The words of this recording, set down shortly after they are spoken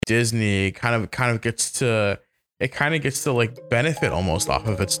Disney kind of gets to like benefit almost off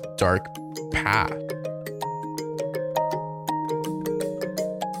of its dark path.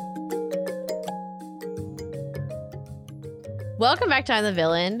 Welcome back to I'm the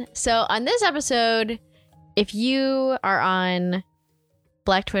Villain. So on this episode, if you are on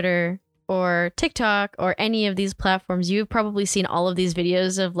Black Twitter or TikTok or any of these platforms, you've probably seen all of these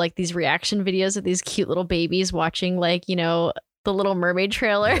videos of like these reaction videos of these cute little babies watching like, you know, the Little Mermaid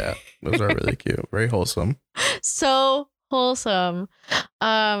trailer. Yeah, those are really cute. Very wholesome. So wholesome.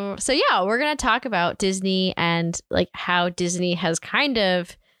 So yeah, we're going to talk about Disney and like how Disney has kind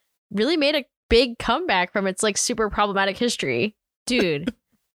of really made a big comeback from its like super problematic history. Dude,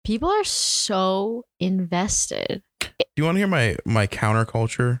 people are so invested. Do you want to hear my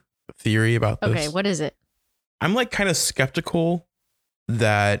counterculture theory about this? Okay, what is it? I'm like kind of skeptical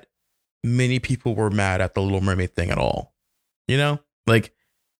that many people were mad at the Little Mermaid thing at all. You know, like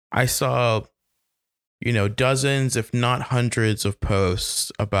I saw, you know, dozens, if not hundreds of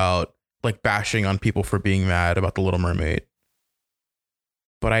posts about like bashing on people for being mad about the Little Mermaid.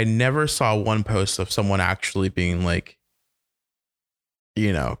 But I never saw one post of someone actually being like,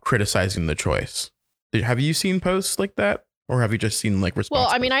 you know, criticizing the choice. Have you seen posts like that? Or have you just seen like responses?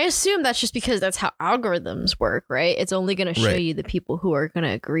 Well, I mean, I assume that's just because that's how algorithms work, right? It's only going to show Right. you the people who are going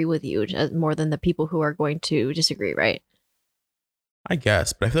to agree with you more than the people who are going to disagree, right? I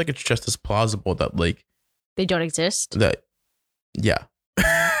guess, but I feel like it's just as plausible that like They don't exist. that, yeah,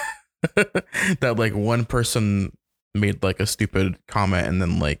 that like one person made like a stupid comment and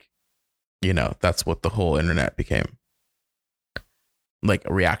then like, you know, that's what the whole internet became. Like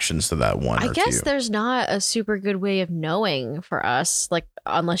reactions to that one. I or guess two. there's not a super good way of knowing for us, like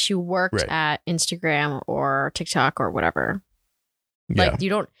unless you worked Right. at Instagram or TikTok or whatever. Yeah.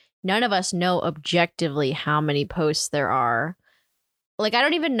 Like none of us know objectively how many posts there are. Like I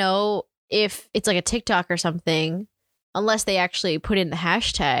don't even know if it's like a TikTok or something, unless they actually put in the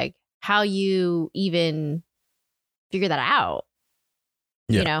hashtag, how you even figure that out.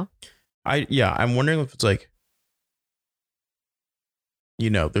 Yeah. You know? I'm wondering if it's like, you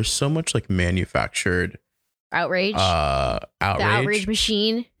know, there's so much like manufactured Outrage. outrage. The outrage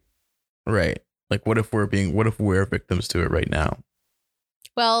machine. Right. Like what if we're victims to it right now?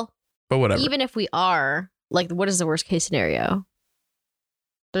 Well, But whatever. even if we are, like, what is the worst case scenario?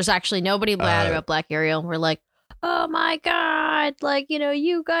 There's actually nobody mad about Black Ariel. We're like, oh my God, like, you know,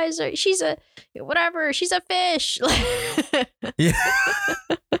 you guys are, she's a fish. Yeah.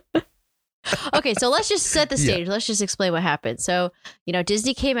 Okay, so let's just set the stage. Let's just explain what happened. So, you know,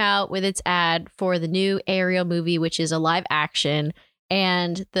 Disney came out with its ad for the new Ariel movie, which is a live action.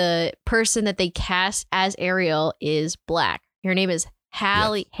 And the person that they cast as Ariel is Black. Her name is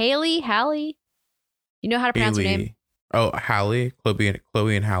Hallie. Yes. Hallie. You know how to pronounce her name? Oh, Hallie, Chloe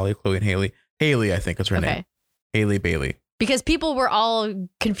and Hallie, Chloe and Haley. Haley, I think is her name. Haley Bailey. Because people were all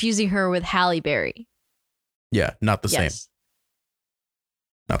confusing her with Halle Berry. Yeah, not the same.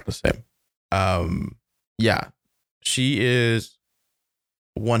 Not the same. Yeah, she is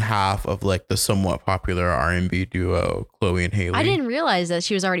one half of like the somewhat popular R&B duo Chloe and Haley. I didn't realize that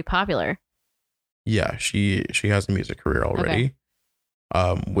she was already popular. Yeah, she has a music career already.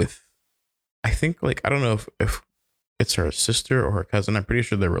 With I think like I don't know if it's her sister or her cousin. I'm pretty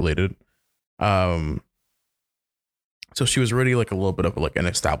sure they're related. So she was already like a little bit of like an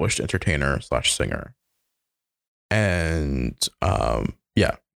established entertainer / singer. And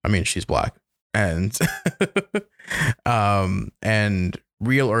yeah, I mean she's Black. And and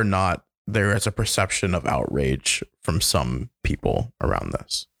real or not, there is a perception of outrage from some people around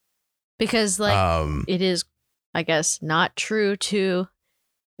this. Because like it is, I guess, not true to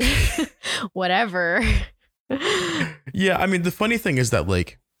whatever. Yeah, I mean the funny thing is that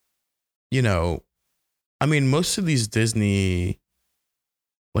like, you know, I mean most of these Disney,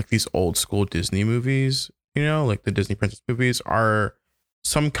 like these old school Disney movies, you know, like the Disney princess movies are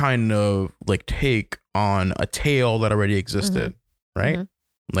some kind of like take on a tale that already existed, right?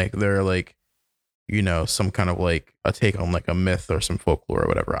 Mm-hmm. Like they're like, you know, some kind of like a take on like a myth or some folklore or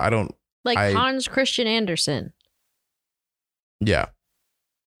whatever. Hans Christian Andersen. Yeah.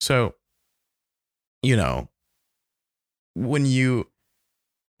 So, you know, when you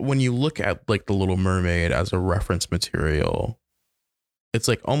look at like the Little Mermaid as a reference material, it's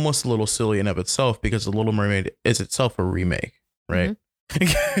like almost a little silly in of itself because the Little Mermaid is itself a remake, right? Mm-hmm.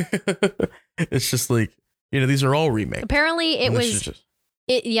 It's just like, you know, these are all remakes. Apparently it was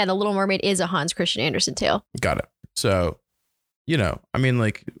the Little Mermaid is a Hans Christian Andersen tale. Got it. So, you know, I mean,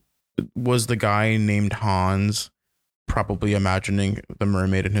 like, was the guy named Hans probably imagining the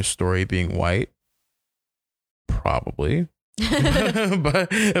mermaid in his story being white? Probably. but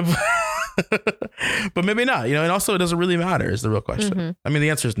but maybe not, and also it doesn't really matter is the real question. Mhm. I mean, the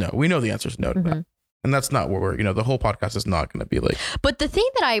answer is no. We know the answer is no to that. And that's not what we're, the whole podcast is not going to be like. But the thing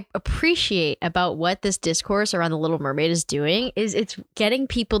that I appreciate about what this discourse around The Little Mermaid is doing is it's getting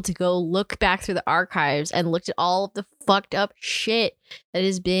people to go look back through the archives and look at all of the fucked up shit that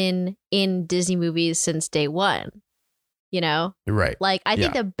has been in Disney movies since day one. Right. Like, I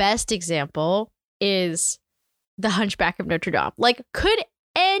think the best example is The Hunchback of Notre Dame. Like, could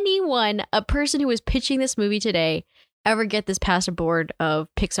anyone, a person who was pitching this movie today, ever get this past a board of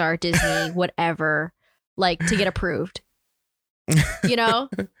Pixar, Disney, whatever, like, to get approved? I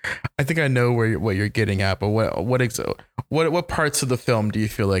think I know what you're getting at, but what parts of the film do you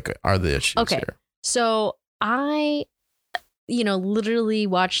feel like are the issues here? So I, literally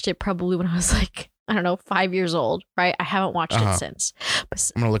watched it probably when I was like, I don't know, 5 years old, right? I haven't watched it since.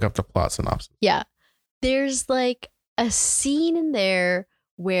 But I'm gonna look up the plot synopsis. Yeah. There's like a scene in there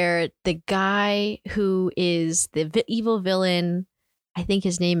where the guy who is the evil villain, I think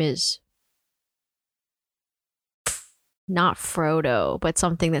his name is not Frodo, but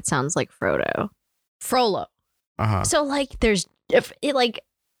something that sounds like Frodo. Frollo. So like there's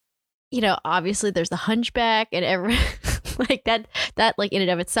obviously there's the hunchback and every like that like in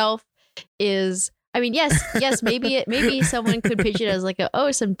and of itself is, I mean, yes, maybe someone could pitch it as like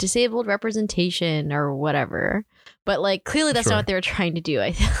some disabled representation or whatever. But like clearly that's not what they were trying to do,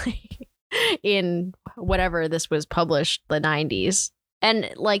 I think, in whatever this was published, the 90s.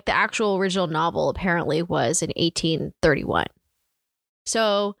 And like the actual original novel apparently was in 1831.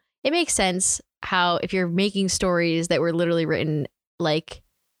 So it makes sense how if you're making stories that were literally written like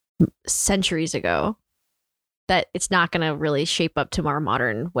centuries ago, that it's not going to really shape up to more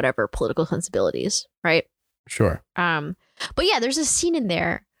modern whatever political sensibilities, right? Sure. But yeah, there's a scene in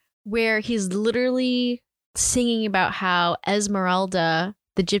there where he's literally singing about how Esmeralda,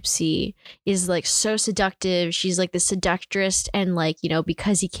 the gypsy, is like so seductive. She's like the seductress, and like,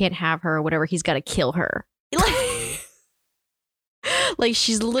 because he can't have her or whatever, he's got to kill her. Like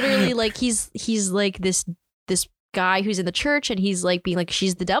she's literally like he's like this guy who's in the church, and he's like being like,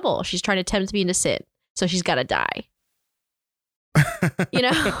 she's the devil. She's trying to tempt me into sin. So she's got to die.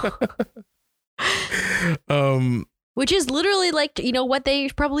 Which is literally like, what they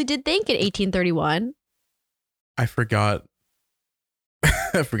probably did think in 1831. I forgot.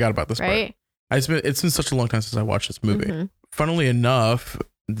 I forgot about this right? part. It's been such a long time since I watched this movie. Mm-hmm. Funnily enough,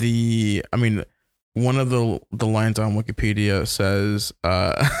 one of the lines on Wikipedia says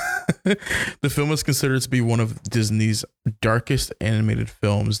the film is considered to be one of Disney's darkest animated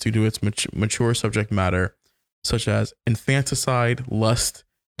films due to its mature subject matter, such as infanticide, lust,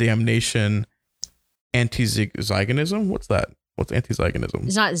 damnation, anti-zygonism. What's that? What's anti-zygonism?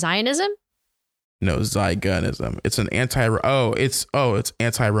 It's not Zionism? No, zygonism. It's an it's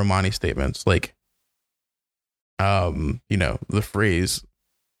anti-Romani statements. Like, the phrase,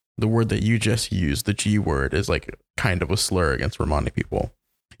 the word that you just used, the G word, is like kind of a slur against Romani people.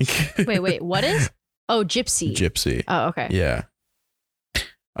 Wait, what is? Oh, gypsy. Gypsy. Oh, okay. Yeah.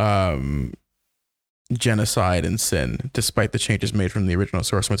 Genocide and sin, despite the changes made from the original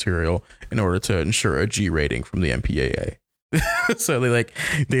source material in order to ensure a G rating from the MPAA. So they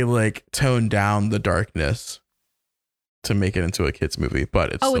tone down the darkness to make it into a kids movie,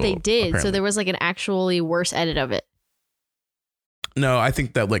 but it's they did. Apparently. So there was like an actually worse edit of it. No, I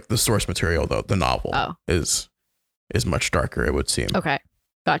think that like the source material, though, the novel is much darker, it would seem. Okay.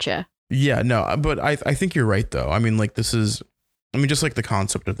 Gotcha. Yeah, no, but I think you're right, though. I mean, like just like the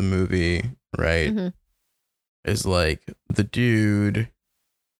concept of the movie, right? Mm-hmm. Is like the dude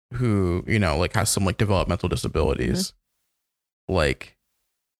who, like has some like developmental disabilities, like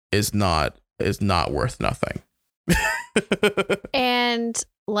is not worth nothing. And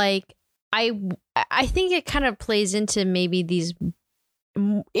like, I think it kind of plays into maybe these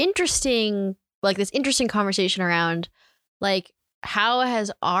interesting conversation around like, how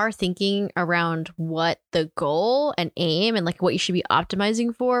has our thinking around what the goal and aim and like what you should be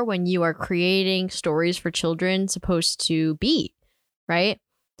optimizing for when you are creating stories for children supposed to be, right?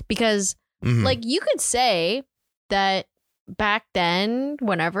 Because like you could say that back then,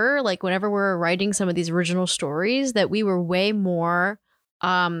 whenever we're writing some of these original stories, that we were way more,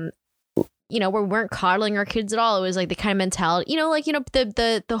 we weren't coddling our kids at all. It was like the kind of mentality,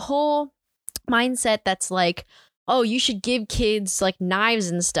 the whole mindset that's like, oh, you should give kids like knives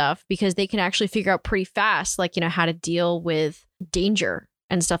and stuff because they can actually figure out pretty fast, like, how to deal with danger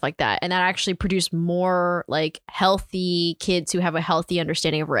and stuff like that. And that actually produce more like healthy kids who have a healthy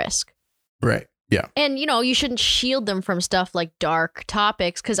understanding of risk. Right. Yeah. And, you shouldn't shield them from stuff like dark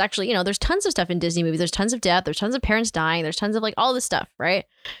topics because actually, there's tons of stuff in Disney movies. There's tons of death. There's tons of parents dying. There's tons of like all this stuff, right?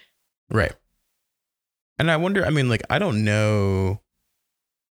 Right. And I wonder, I mean, like, I don't know.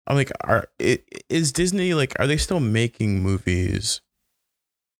 I'm like, is Disney, like, are they still making movies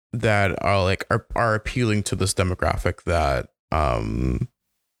that are like, are appealing to this demographic that, The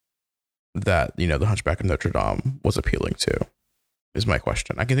Hunchback of Notre Dame was appealing to? Is my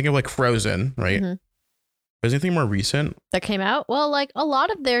question. I can think of like Frozen, right? Mm-hmm. Is anything more recent that came out? Well, like a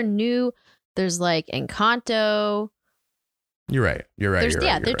lot of their new, there's like Encanto. You're right.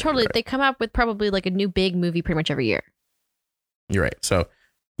 They come out with probably like a new big movie pretty much every year. You're right. So,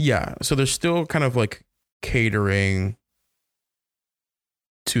 yeah. So they're still kind of like catering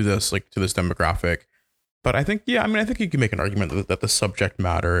to this demographic. But I think, I think you can make an argument that the subject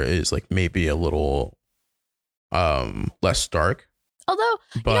matter is like maybe a little less dark. Although,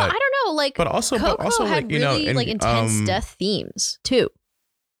 but, I don't know, like, Coco had like, really like intense death themes too.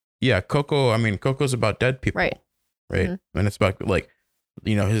 Yeah, Coco's about dead people. Right. Mm-hmm. And it's about like,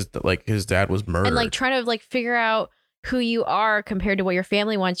 his dad was murdered. And like trying to like figure out who you are compared to what your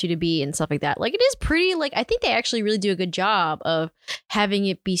family wants you to be and stuff like that. Like it is pretty, like, I think they actually really do a good job of having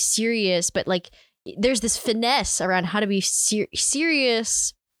it be serious, but like there's this finesse around how to be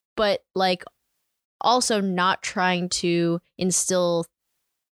serious, but like also not trying to instill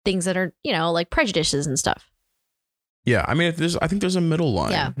things that are, like prejudices and stuff. Yeah. I mean, I think there's a middle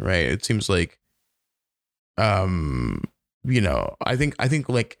line, right? It seems like, I think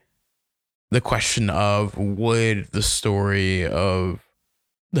like the question of would the story of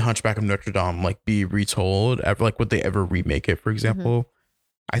the Hunchback of Notre Dame like be retold ever, like would they ever remake it, for example?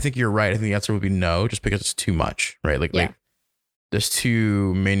 I think you're right. I think the answer would be no, just because it's too much, right? Like there's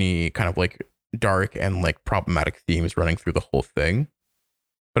too many kind of like dark and like problematic themes running through the whole thing.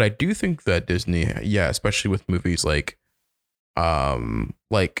 But I do think that Disney, especially with movies like Encanto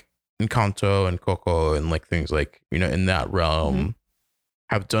and Coco and like things like, in that realm,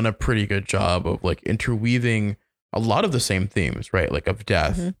 have done a pretty good job of like interweaving a lot of the same themes, right? Like of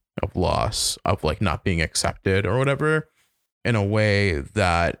death, of loss, of like not being accepted or whatever, in a way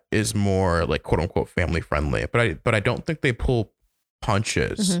that is more like quote unquote family friendly. But I don't think they pull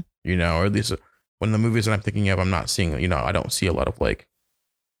punches, or at least when the movies that I'm thinking of, I'm not seeing, I don't see a lot of like,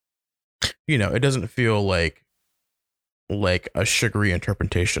 it doesn't feel like a sugary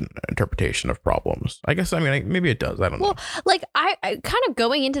interpretation of problems. I guess, I mean, maybe it does. I don't know. Well, like I kind of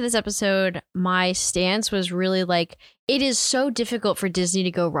going into this episode, my stance was really like, it is so difficult for Disney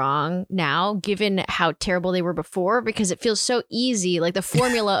to go wrong now, given how terrible they were before, because it feels so easy. Like the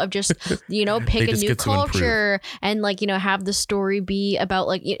formula of just, pick a new culture and like, have the story be about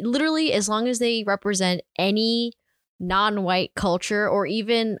like literally as long as they represent any non-white culture, or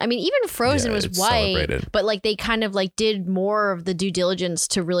even Frozen was white, celebrated. But like they kind of like did more of the due diligence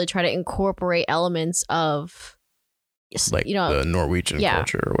to really try to incorporate elements of like the Norwegian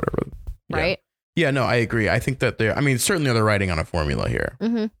culture or whatever, right? Yeah, no, I agree. I think that certainly they're writing on a formula here,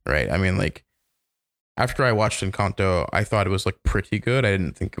 right? I mean, like after I watched Encanto, I thought it was like pretty good. I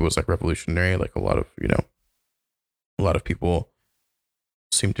didn't think it was like revolutionary like a lot of people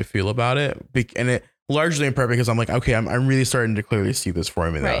seem to feel about it, and it largely in part because I'm like, okay, I'm really starting to clearly see this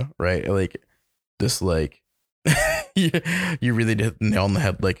formula, right? Like this, like you really did nail on the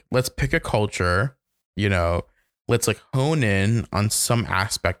head. Like, let's pick a culture, let's like hone in on some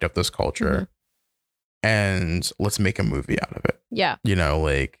aspect of this culture, and let's make a movie out of it. Yeah,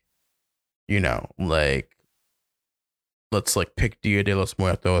 let's like pick Dia de los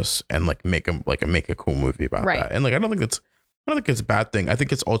Muertos and like make a cool movie about that. And like I don't think it's a bad thing. I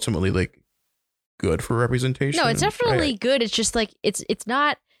think it's ultimately like good for representation. No, it's definitely good. It's just like it's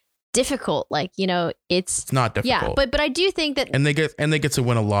not difficult. Like, it's not difficult. Yeah, but I do think that and they get to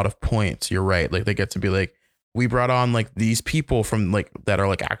win a lot of points. You're right. Like they get to be like, we brought on like these people from like that are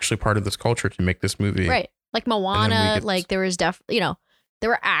like actually part of this culture to make this movie. Right. Like Moana, like there was there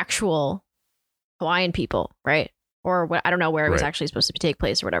were actual Hawaiian people, right? Or what, I don't know where it was actually supposed to take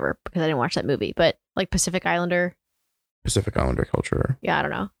place or whatever, because I didn't watch that movie, but like Pacific Islander culture. Yeah, I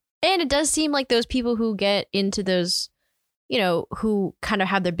don't know. And it does seem like those people who get into those, who kind of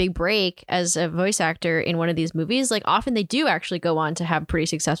have their big break as a voice actor in one of these movies, like often they do actually go on to have pretty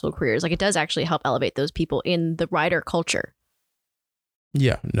successful careers. Like it does actually help elevate those people in the writer culture.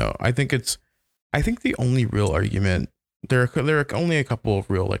 Yeah, no, I think the only real argument, there are only a couple of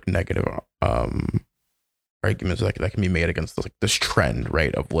real like negative arguments that can be made against this trend,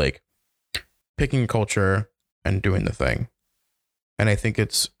 right, of like picking culture and doing the thing. And I think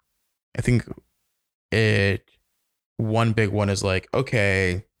one big one is like,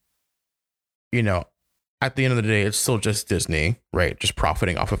 okay, you know, at the end of the day, it's still just Disney, right? Just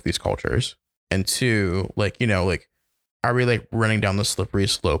profiting off of these cultures. And two, like, you know, like, are we like running down the slippery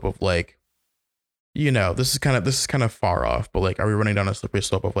slope of like, you know, this is kind of far off, but like, are we running down a slippery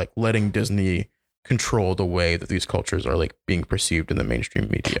slope of like letting Disney control the way that these cultures are like being perceived in the mainstream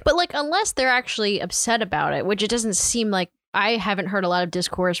media? But like, unless they're actually upset about it, which it doesn't seem like. I haven't heard a lot of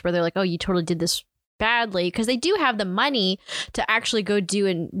discourse where they're like, oh, you totally did this badly, because they do have the money to actually go do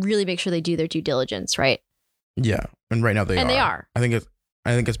and really make sure they do their due diligence, right? Yeah, and right now they are. I think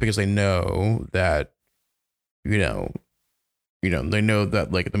it's because they know that, you know, they know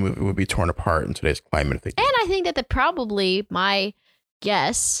that like the movie would be torn apart in today's climate if they did. And I think that probably my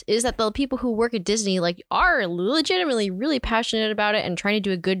guess is that the people who work at Disney like are legitimately really passionate about it and trying to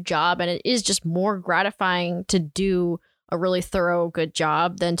do a good job, and it is just more gratifying to do a really thorough, good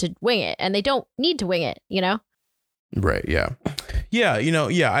job than to wing it. And they don't need to wing it, you know? Right. Yeah. Yeah. You know,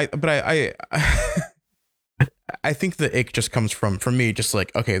 yeah. I think the ick just comes from, for me, just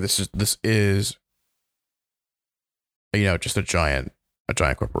like, okay, this is, you know, just a giant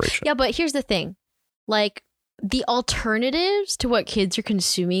corporation. Yeah. But here's the thing, like the alternatives to what kids are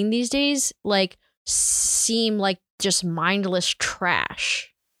consuming these days, like seem like just mindless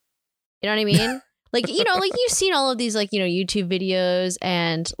trash. You know what I mean? Like, you know, like you've seen all of these, like, you know, YouTube videos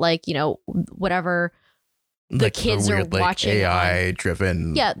and like, you know, whatever the like kids the weird, are watching. AI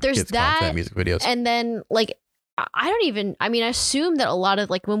driven. Yeah, there's kids that content, music videos. And then like, I assume that a lot of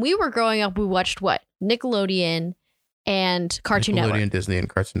like when we were growing up, we watched what? Nickelodeon and Cartoon Network. Disney and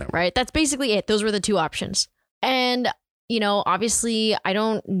Cartoon Network. Right. That's basically it. Those were the two options. And, you know, obviously I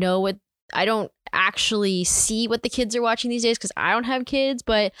don't actually see what the kids are watching these days because I don't have kids,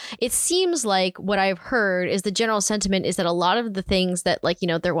 but it seems like what I've heard is the general sentiment is that a lot of the things that like, you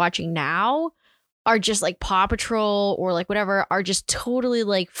know, they're watching now are just like Paw Patrol or like whatever are just totally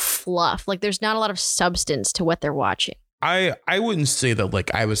like fluff. Like there's not a lot of substance to what they're watching. I wouldn't say that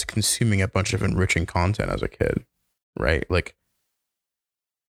like I was consuming a bunch of enriching content as a kid, right? Like,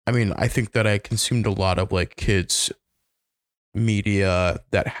 I mean, I think that I consumed a lot of like kids media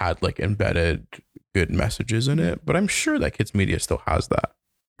that had like embedded good messages in it, but I'm sure that kids media still has that,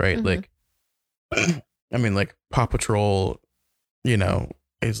 right? Mm-hmm. Like I mean, like Paw Patrol, you know,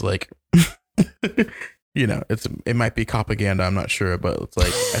 is like you know, it might be propaganda, I'm not sure, but it's like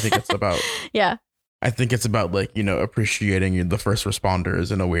I think it's about yeah, I think it's about like, you know, appreciating the first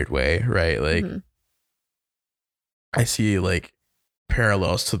responders in a weird way, right? Like mm-hmm. I see like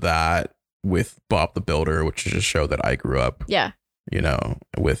parallels to that with Bob the Builder, which is a show that I grew up, you know,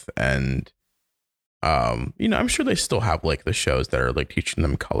 with, and you know, I'm sure they still have like the shows that are like teaching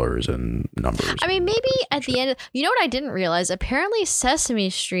them colors and numbers. I mean, maybe at the end, you know what I didn't realize? Apparently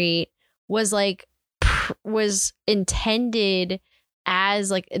Sesame Street was like was intended as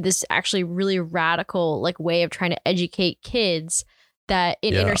like this actually really radical like way of trying to educate kids that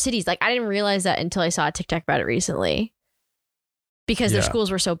in inner cities. Like I didn't realize that until I saw a TikTok about it recently. Because their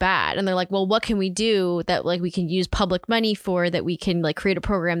schools were so bad. And they're like, well, what can we do that like we can use public money for, that we can like create a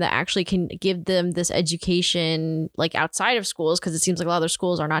program that actually can give them this education like outside of schools? Because it seems like a lot of their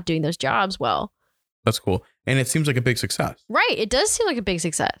schools are not doing those jobs well. That's cool. And it seems like a big success. Right. It does seem like a big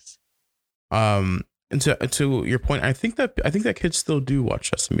success. And to your point, I think that kids still do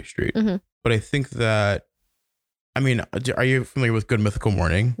watch Sesame Street. Mm-hmm. But I think that, I mean, are you familiar with Good Mythical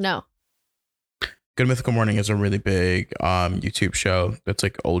Morning? No. Good Mythical Morning is a really big YouTube show that's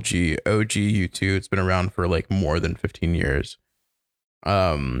like OG YouTube. It's been around for like more than 15 years.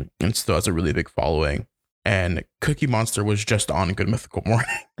 And still has a really big following. And Cookie Monster was just on Good Mythical Morning.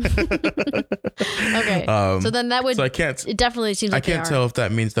 Okay. So then that would, so it definitely seems like I can't tell if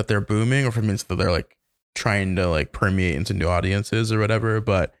that means that they're booming or if it means that they're like trying to like permeate into new audiences or whatever.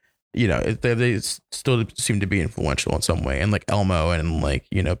 But you know, they still seem to be influential in some way. And like Elmo and like,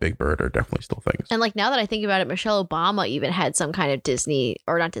 you know, Big Bird are definitely still things. And like now that I think about it, Michelle Obama even had some kind of Disney,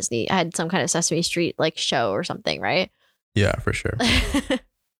 or not Disney, had some kind of Sesame Street like show or something, right? Yeah, for sure.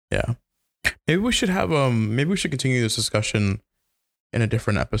 Yeah. Maybe we should continue this discussion in a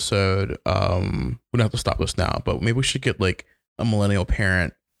different episode. We don't have to stop this now, but maybe we should get like a millennial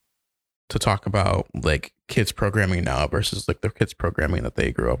parent to talk about like kids programming now versus like the kids programming that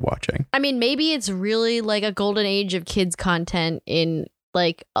they grew up watching. I mean, maybe it's really like a golden age of kids content in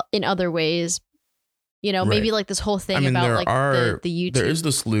like in other ways. You know, maybe like this whole thing about like the YouTube. There is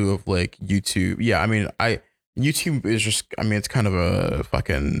the slew of like YouTube. Yeah, I mean, YouTube is just, I mean, it's kind of a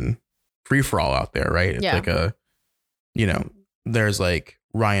fucking free for all out there, right? It's like a, you know, there's like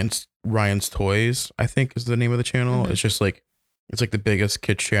Ryan's Toys, I think is the name of the channel. Mm-hmm. It's just like, it's like the biggest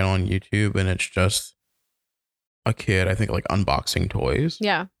kids channel on YouTube, and it's just a kid, I think, like unboxing toys.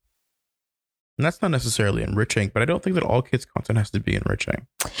 Yeah. And that's not necessarily enriching, but I don't think that all kids content has to be enriching.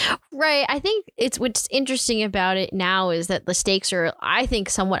 Right. I think it's what's interesting about it now is that the stakes are, I think,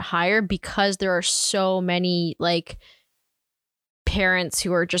 somewhat higher because there are so many like parents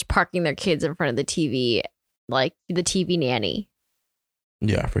who are just parking their kids in front of the TV, like the TV nanny.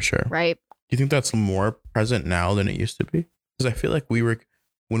 Yeah, for sure. Right. Do you think that's more present now than it used to be? Because I feel like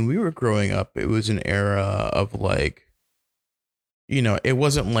when we were growing up, it was an era of like, you know, it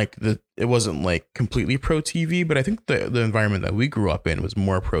wasn't like completely pro TV, but I think the environment that we grew up in was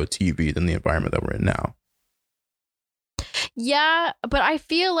more pro TV than the environment that we're in now. Yeah, but I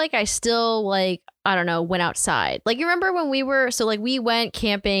feel like I still like, I don't know, went outside. Like you remember when we went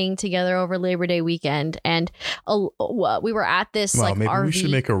camping together over Labor Day weekend and we were at this Well, like maybe RV. we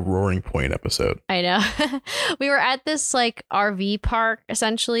should make a Roaring Point episode. I know. We were at this like RV park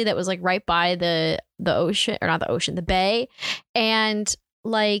essentially that was like right by the ocean, or not the ocean, the bay. And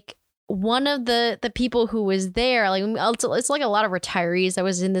like one of the people who was there, like it's like a lot of retirees that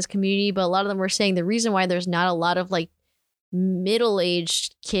was in this community, but a lot of them were saying the reason why there's not a lot of like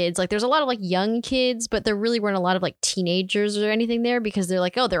middle-aged kids, like there's a lot of like young kids, but there really weren't a lot of like teenagers or anything there because they're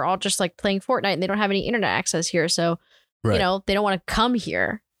like, oh, they're all just like playing Fortnite and they don't have any internet access here, so Right. you know, they don't want to come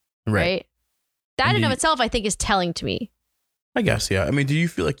here. Right. That And in of itself I think is telling to me. I guess, yeah. I mean, do you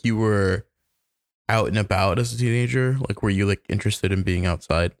feel like you were out and about as a teenager? Like, were you like interested in being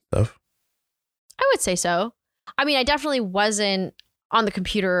outside and stuff? I would say so. I mean, I definitely wasn't on the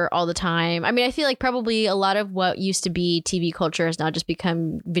computer all the time. I mean, I feel like probably a lot of what used to be TV culture has now just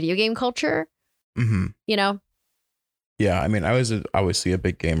become video game culture. Mm-hmm. You know? Yeah, I mean, I was obviously a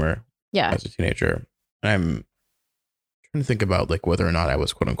big gamer Yeah. as a teenager. I'm trying to think about like whether or not I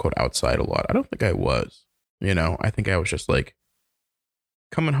was quote unquote outside a lot. I don't think I was. You know, I think I was just like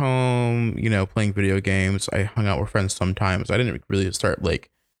coming home, you know, playing video games. I hung out with friends sometimes. I didn't really start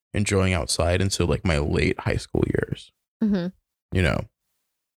like enjoying outside until like my late high school years. Mm-hmm. You know,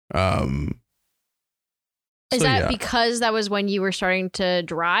 Is that because that was when you were starting to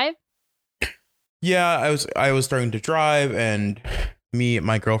drive? Yeah, I was starting to drive, and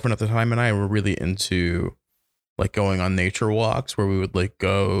my girlfriend at the time and I were really into like going on nature walks where we would like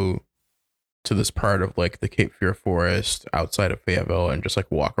go to this part of like the Cape Fear Forest outside of Fayetteville and just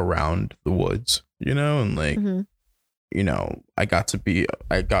like walk around the woods, you know, and like you know, I got to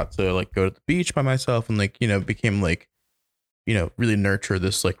like go to the beach by myself and like, you know, became like, you know, really nurture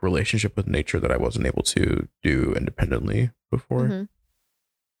this like relationship with nature that I wasn't able to do independently before.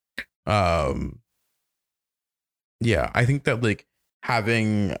 Yeah, I think that like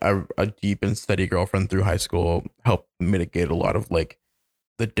having a deep and steady girlfriend through high school helped mitigate a lot of like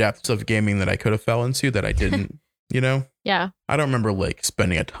the depths of gaming that I could have fell into that I didn't, you know? Yeah. I don't remember like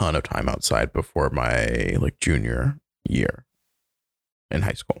spending a ton of time outside before my like junior year in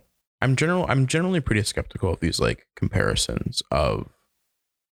high school. I'm generally pretty skeptical of these like comparisons of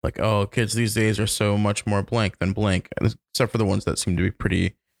like, oh, kids these days are so much more blank than blank, except for the ones that seem to be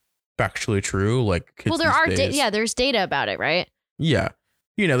pretty factually true. Like kids, well, there's data about it, right? Yeah,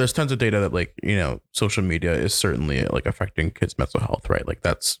 you know, there's tons of data that like, you know, social media is certainly like affecting kids' mental health, right? Like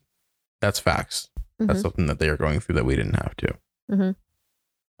that's facts. That's something that they are going through that we didn't have to.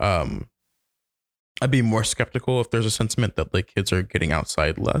 I'd be more skeptical if there's a sentiment that like kids are getting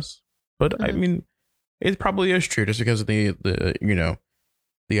outside less. But I mean, it probably is true just because of the you know,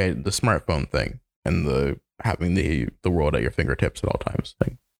 the smartphone thing and the having the world at your fingertips at all times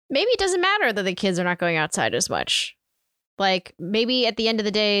thing. Maybe it doesn't matter that the kids are not going outside as much. Like maybe at the end of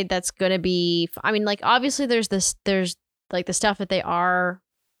the day, that's going to be, I mean, like obviously there's like the stuff that they are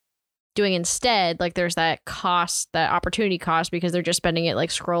doing instead. Like there's that cost, that opportunity cost, because they're just spending it like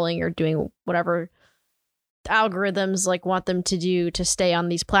scrolling or doing whatever algorithms like want them to do to stay on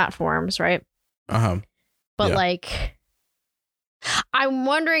these platforms, right? But yeah. like I'm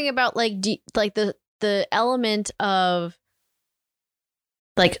wondering about like the element of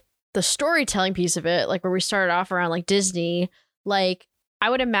like the storytelling piece of it, like where we started off around like Disney. Like I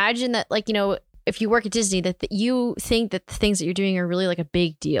would imagine that like, you know, if you work at Disney, that you think that the things that you're doing are really like a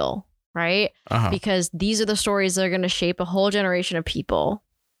big deal, right? Because these are the stories that are going to shape a whole generation of people,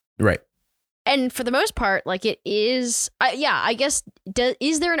 right? And for the most part, like it is, I guess,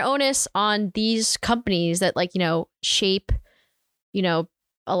 is there an onus on these companies that like, you know, shape, you know,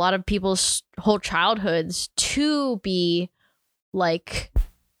 a lot of people's whole childhoods to be like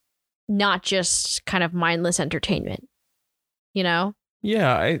not just kind of mindless entertainment, you know?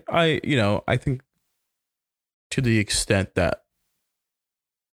 Yeah, I you know, I think to the extent that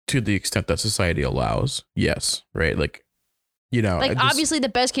society allows, yes, right? Like, you know, like obviously the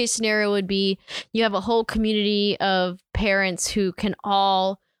best case scenario would be you have a whole community of parents who can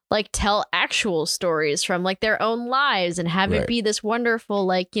all like tell actual stories from like their own lives and have it Right. be this wonderful,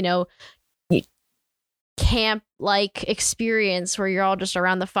 like, you know, camp like experience where you're all just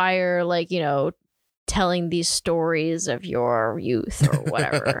around the fire, like, you know, telling these stories of your youth or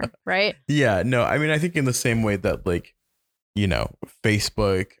whatever. Right. Yeah, no, I mean, I think in the same way that, like, you know,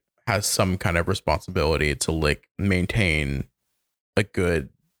 Facebook has some kind of responsibility to like maintain a good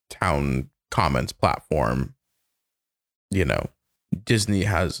town comments platform, you know, Disney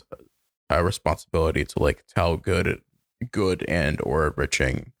has a responsibility to like tell good and or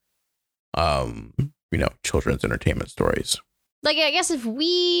enriching, you know, children's entertainment stories. Like, I guess if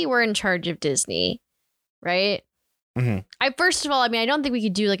we were in charge of Disney, right? Mhm. First of all, I mean, I don't think we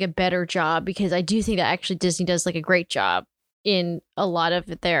could do like a better job, because I do think that actually Disney does like a great job in a lot of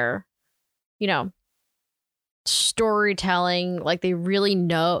their, you know, storytelling. Like they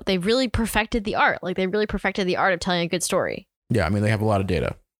really perfected the art. Like they really perfected the art of telling a good story. Yeah, I mean, they have a lot of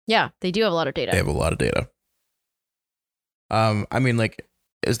data. Yeah, they do have a lot of data. They have a lot of data. I mean, like,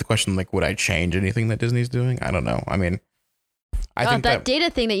 is the question like, would I change anything that Disney's doing? I don't know. I mean, I think that data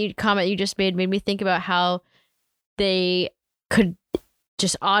thing that you just made me think about how they could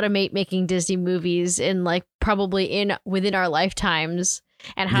just automate making Disney movies in like probably within our lifetimes,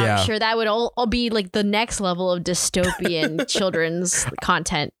 and how I'm sure that would all be like the next level of dystopian children's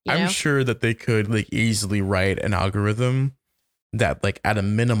content. I'm sure that they could like easily write an algorithm that like at a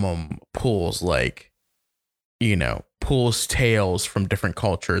minimum pulls like, you know, pulls tales from different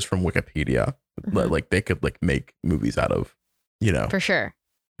cultures from Wikipedia. Mhm. Like they could like make movies out of, you know, For sure.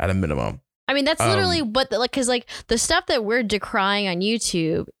 at a minimum. I mean, that's literally what because like the stuff that we're decrying on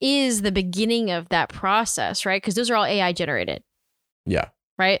YouTube is the beginning of that process, right? Because those are all AI generated, Yeah.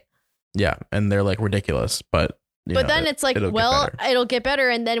 right? Yeah. And they're like ridiculous, but then it's like, it'll get better.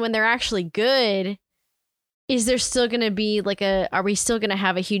 And then when they're actually good, is there still going to be like are we still going to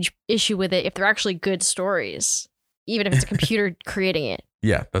have a huge issue with it if they're actually good stories, even if it's a computer creating it?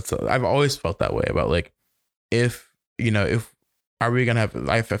 Yeah, I've always felt that way about like, if, you know, if, are we going to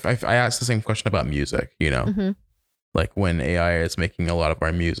have, I asked the same question about music, you know, Mhm. like when AI is making a lot of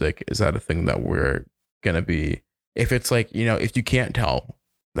our music, is that a thing that we're going to be, if it's like, you know, if you can't tell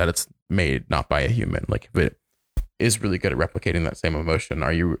that it's made not by a human, like if it is really good at replicating that same emotion,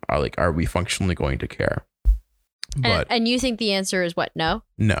 are we functionally going to care? But And you think the answer is what? No?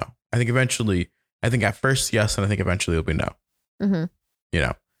 no, I think at first, yes. And I think eventually it'll be no, Mm-hmm. you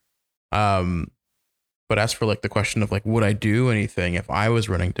know? But as for like the question of like, would I do anything if I was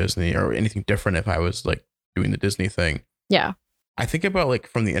running Disney, or anything different if I was like doing the Disney thing? Yeah. I think about like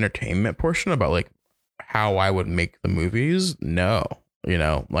from the entertainment portion about like how I would make the movies. No, you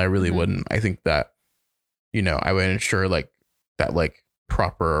know, I really Mhm. wouldn't. I think that, you know, I would ensure like that like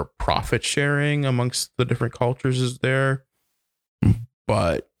proper profit sharing amongst the different cultures is there.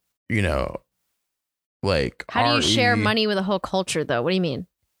 But, you know, like How do you share RE money with a whole culture, though? What do you mean?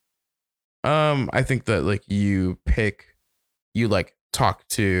 I think that like you like talk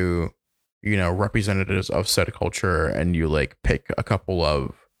to, you know, representatives of said culture, and you like pick a couple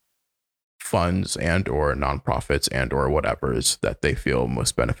of funds and or nonprofits and or whatever's that they feel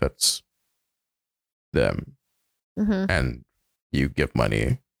most benefits them, Mm-hmm. and you give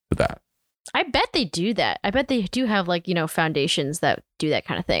money to that. I bet they do that. I bet they do have like, you know, foundations that do that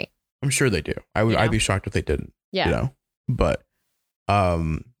kind of thing. I'm sure they do. Yeah. I'd be shocked if they didn't. Yeah. You know, but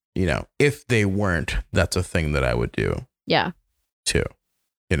you know, if they weren't, that's a thing that I would do Yeah. too.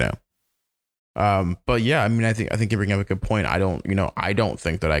 You know. But yeah, I mean, I think you bring up a good point. I don't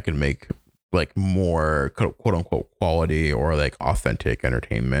think that I could make like more quote unquote quality or like authentic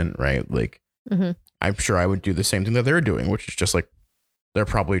entertainment, right? Like, Mhm. I'm sure I would do the same thing that they're doing, which is just like, they're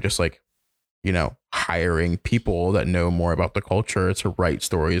probably just like, you know, hiring people that know more about the culture to write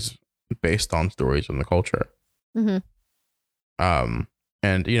stories based on stories from the culture. Mhm.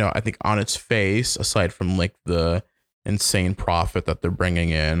 And you know, I think on its face, aside from like the insane profit that they're bringing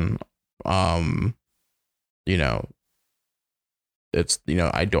in, you know, it's, you know,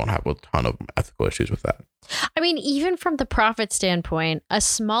 I don't have a ton of ethical issues with that. I mean, even from the profit standpoint, a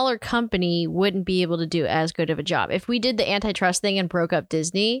smaller company wouldn't be able to do as good of a job. If we did the antitrust thing and broke up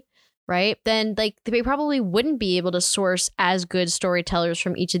Disney, right, then like they probably wouldn't be able to source as good storytellers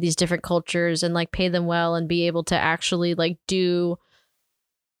from each of these different cultures and like pay them well and be able to actually like do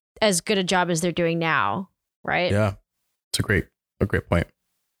as good a job as they're doing now, right? Yeah, it's a great point.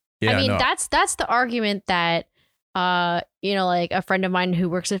 Yeah, I mean, no, that's the argument that you know, like a friend of mine who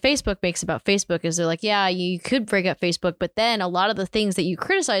works at Facebook makes about Facebook, is they're like, yeah, you could break up Facebook, but then a lot of the things that you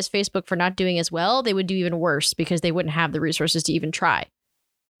criticize Facebook for not doing as well, they would do even worse because they wouldn't have the resources to even try.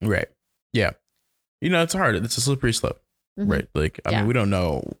 right. Yeah. You know, it's hard. It's a slippery slope, Mhm. right? Like, I Yeah. mean, we don't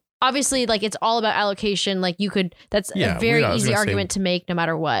know obviously, like, it's all about allocation. Like, that's Yeah, a very I was easy gonna say- argument to make no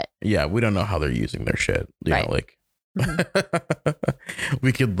matter what. Yeah, we don't know how they're using their shit. You Right. know, like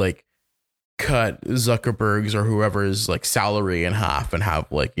we could like cut Zuckerberg's or whoever's like salary in half and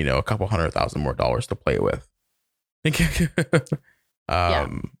have like, you know, a couple $100,000 more to play with.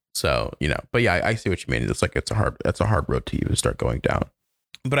 So, you know, but yeah, I see what you mean. It's like it's a hard road to even start going down.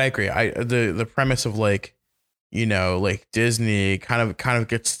 But I agree. The premise of like, you know, like Disney kind of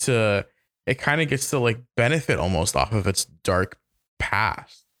gets to like benefit almost off of its dark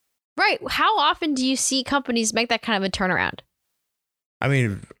past. Right. How often do you see companies make that kind of a turnaround? I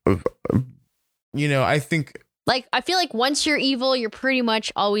mean, you know, I think Like, I feel like once you're evil, you're pretty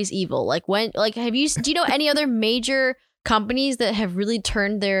much always evil. Like, do you know any other major companies that have really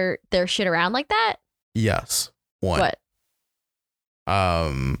turned their shit around like that? yes. One. What?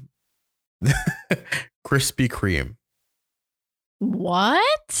 Krispy Kreme.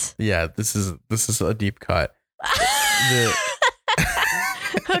 What? Yeah, this is a deep cut.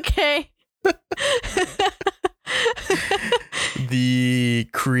 Okay. The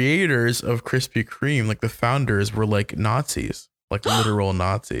creators of Krispy Kreme, like the founders, were like Nazis, like literal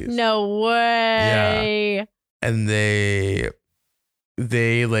Nazis. No way. Yeah. And they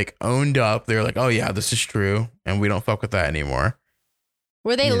like owned up. They were like, oh yeah, this is true, and we don't fuck with that anymore.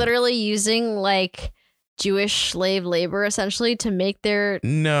 Were they Yeah. literally using like Jewish slave labor essentially to make their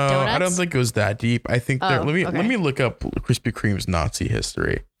No, I don't donuts? think it was that deep. I think Oh, let okay. me look up Krispy Kreme's Nazi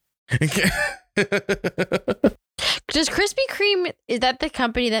history. Does Krispy Kreme, is that the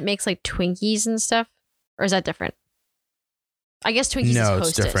company that makes like Twinkies and stuff? Or is that different? I guess Twinkies is No, it's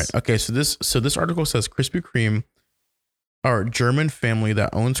Hostess. different. Okay, so this article says Krispy Kreme, our German family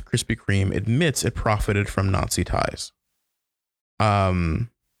that owns Krispy Kreme, admits it profited from Nazi ties.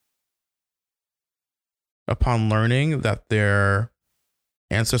 Upon learning that their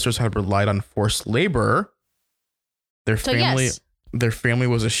ancestors had relied on forced labor, their So family yes. their family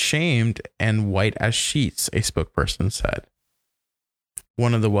was ashamed and white as sheets, a spokesperson said.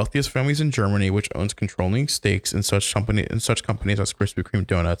 One of the wealthiest families in Germany, which owns controlling stakes in such companies as Krispy Kreme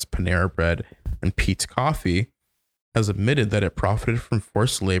Donuts, Panera Bread, and Peet's Coffee, has admitted that it profited from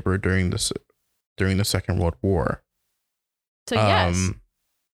forced labor during the Second World War. So yes.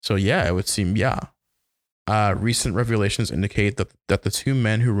 So yeah, it would seem recent revelations indicate that the two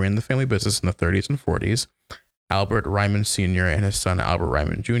men who ran the family business in the 30s and 40s, Albert Ryman Sr. and his son Albert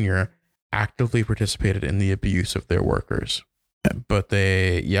Ryman Jr., actively participated in the abuse of their workers. But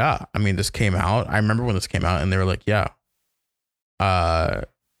this came out. I remember when this came out and they were like,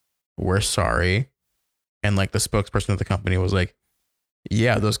 we're sorry. And like the spokesperson of the company was like,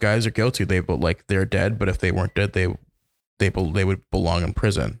 yeah, those guys are guilty. They're dead. But if they weren't dead, they would belong in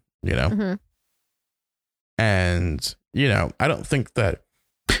prison, you know? Mhm. And, you know, I don't think that,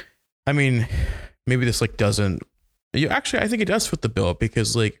 I mean, maybe this like doesn't, I think it does fit the bill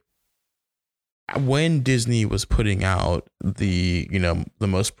because like when Disney was putting out the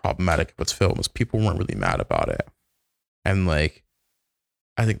most problematic of its films, people weren't really mad about it. And like,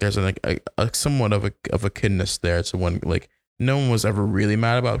 I think there's a somewhat of a kidness there to when like no one was ever really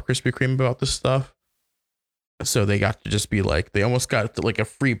mad about Krispy Kreme about this stuff. So they got to just be like, they almost got like a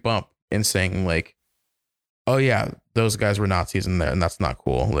free bump in saying like, oh yeah, those guys were Nazis in there and that's not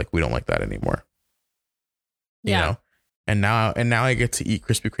cool. Like we don't like that anymore. Yeah. You know? And now I get to eat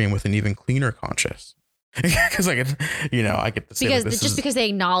Krispy Kreme with an even cleaner conscience. Because I get to say Because that this is, because they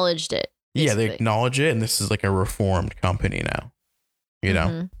acknowledged it. yeah, they basically. acknowledge it, and this is like a reformed company now. You know?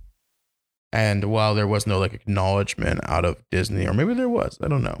 Mhm. And while there was no like acknowledgement out of Disney, or maybe there was, I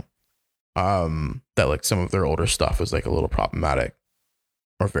don't know, that like some of their older stuff is like a little problematic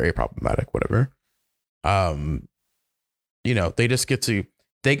or very problematic, whatever. You know, they get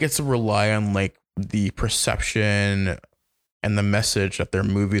to rely on like the perception and the message that their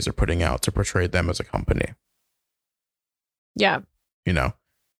movies are putting out to portray them as a company, Yeah. you know,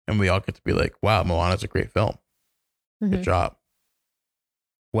 and we all get to be like, wow, Moana's a great film. Good Mhm. job.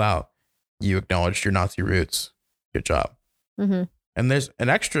 Wow, you acknowledged your Nazi roots. Good job. Mhm. And there's an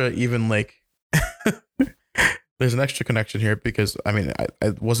extra, even like, there's an extra connection here because I mean, I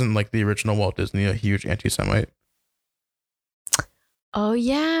wasn't like the original Walt Disney a huge anti-Semite. Oh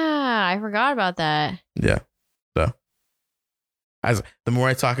yeah, I forgot about that. Yeah. So, as the more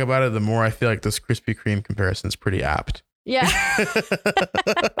I talk about it, the more I feel like this Krispy Kreme comparison is pretty apt. Yeah.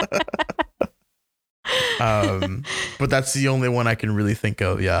 But that's the only one I can really think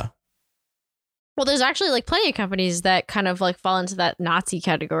of. Yeah. Well, there's actually like plenty of companies that kind of like fall into that Nazi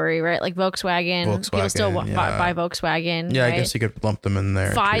category, right? Like Volkswagen. People still Volkswagen, buy Volkswagen. Yeah, right? I guess you could lump them in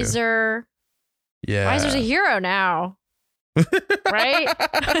there. Too. Pfizer. Yeah. Pfizer's a hero now. Right?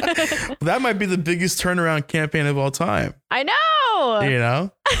 That might be the biggest turnaround campaign of all time. I know. You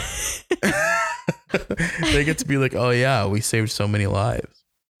know? They get to be like, oh yeah, we saved so many lives.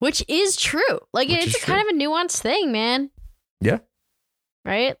 Which is true. Like, it's kind of a nuanced thing, man. Yeah.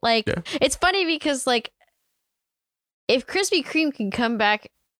 Right? Like, It's funny because, like, if Krispy Kreme can come back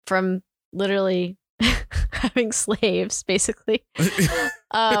from literally having slaves, basically,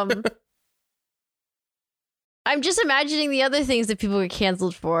 I'm just imagining the other things that people get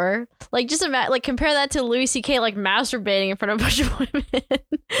canceled for. Like, just compare that to Louis C.K. like masturbating in front of a bunch of women.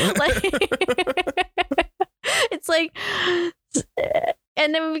 Like, it's like,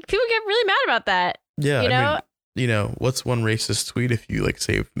 and then people get really mad about that. Yeah, I mean, what's one racist tweet if you like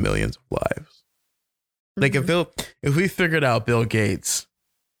saved millions of lives? Like if we figured out Bill Gates,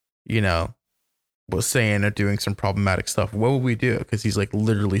 was saying or doing some problematic stuff, what would we do? Because he's like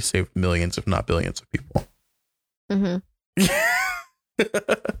literally saved millions, if not billions, of people. Mm-hmm.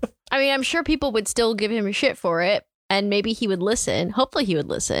 I mean, I'm sure people would still give him shit for it, and maybe he would listen. Hopefully he would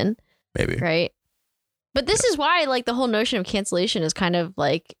listen. Maybe. Right? But this is why, like, the whole notion of cancellation is kind of,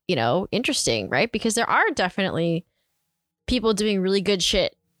 like, interesting, right? Because there are definitely people doing really good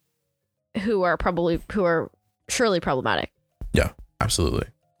shit who are surely problematic. Yeah, absolutely.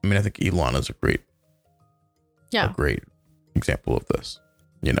 I mean, I think Elon is a great example of this,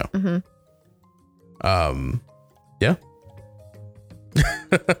 Mm-hmm. Yeah.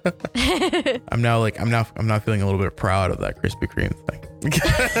 I'm now feeling a little bit proud of that Krispy Kreme thing.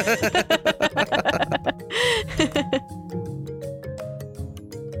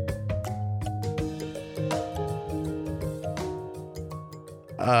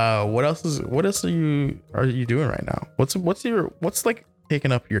 What else are you doing right now? What's like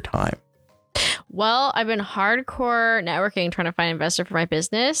taking up your time? Well, I've been hardcore networking, trying to find an investor for my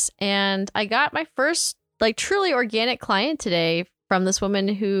business, and I got my first like truly organic client today from this woman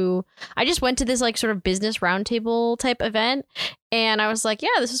who I just went to this like sort of business roundtable type event, and I was like,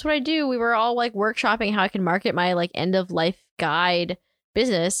 yeah, this is what I do. We were all like workshopping how I can market my like end of life guide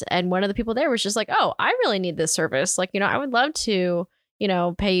business, and one of the people there was just like, oh, I really need this service. Like, I would love to,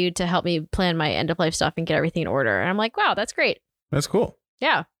 pay you to help me plan my end of life stuff and get everything in order. And I'm like, wow, that's great. That's cool.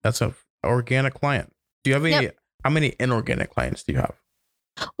 Yeah. That's an organic client. Do you have any? Yep. How many inorganic clients do you have?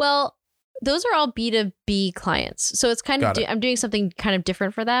 Well, those are all B2B clients. So it's kind of, I'm doing something kind of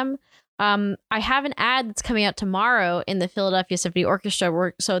different for them. I have an ad that's coming out tomorrow in the Philadelphia Symphony Orchestra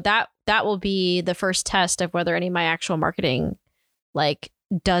work. So that will be the first test of whether any of my actual marketing like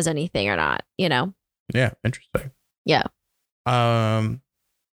does anything or not, Yeah. Interesting. Yeah.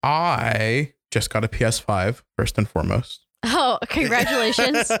 I just got a PS5 first and foremost. Oh,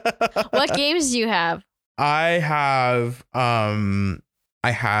 congratulations. What games do you have? I have NBA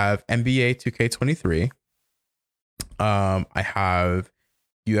 2K23. I have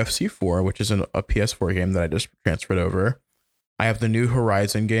UFC 4, which is a PS4 game that I just transferred over. I have the new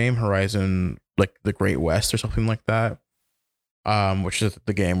Horizon game, Horizon like the Great West or something like that. Which is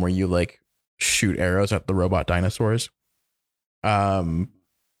the game where you like shoot arrows at the robot dinosaurs. I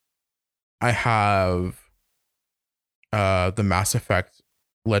have the Mass Effect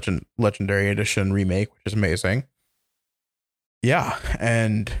Legendary Edition remake, which is amazing. Yeah,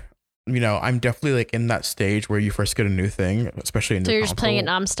 and I'm definitely like in that stage where you first get a new thing, especially in. So you're just playing it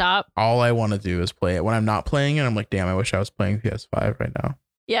nonstop. All I want to do is play it. When I'm not playing it, I'm like, damn, I wish I was playing PS5 right now.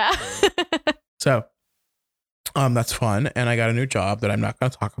 Yeah. So, that's fun, and I got a new job that I'm not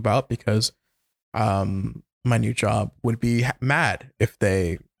going to talk about because, my new job would be mad if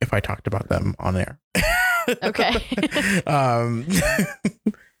I talked about them on air. Okay.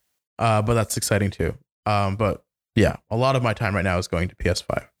 But that's exciting too. But yeah, a lot of my time right now is going to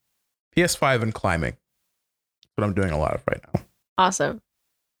PS5 and climbing. That's what I'm doing a lot of right now. Awesome.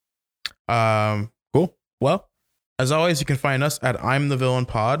 Cool. Well, as always, you can find us at I'm the Villain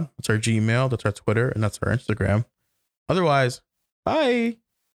Pod. That's our Gmail, that's our Twitter, and that's our Instagram. Otherwise, bye.